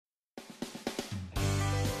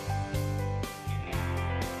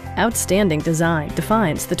Outstanding design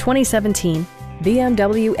defines the 2017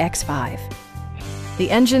 BMW X5.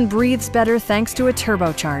 The engine breathes better thanks to a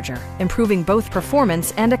turbocharger, improving both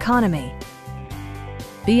performance and economy.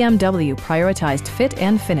 BMW prioritized fit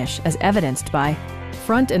and finish as evidenced by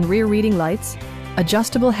front and rear reading lights,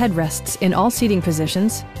 adjustable headrests in all seating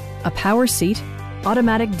positions, a power seat,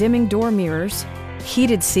 automatic dimming door mirrors,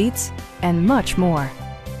 heated seats, and much more.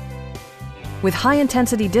 With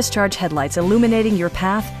high-intensity discharge headlights illuminating your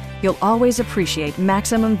path, you'll always appreciate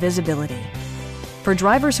maximum visibility. For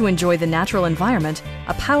drivers who enjoy the natural environment,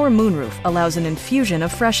 a power moonroof allows an infusion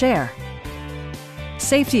of fresh air.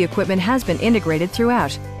 Safety equipment has been integrated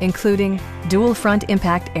throughout, including dual front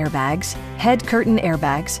impact airbags, head curtain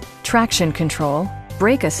airbags, traction control,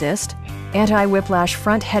 brake assist, anti-whiplash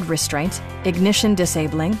front head restraints, ignition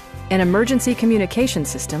disabling, an emergency communication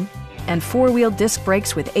system, and four-wheel disc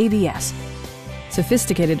brakes with ABS.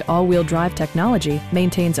 Sophisticated all-wheel drive technology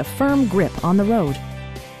maintains a firm grip on the road.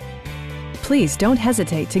 Please don't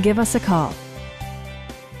hesitate to give us a call.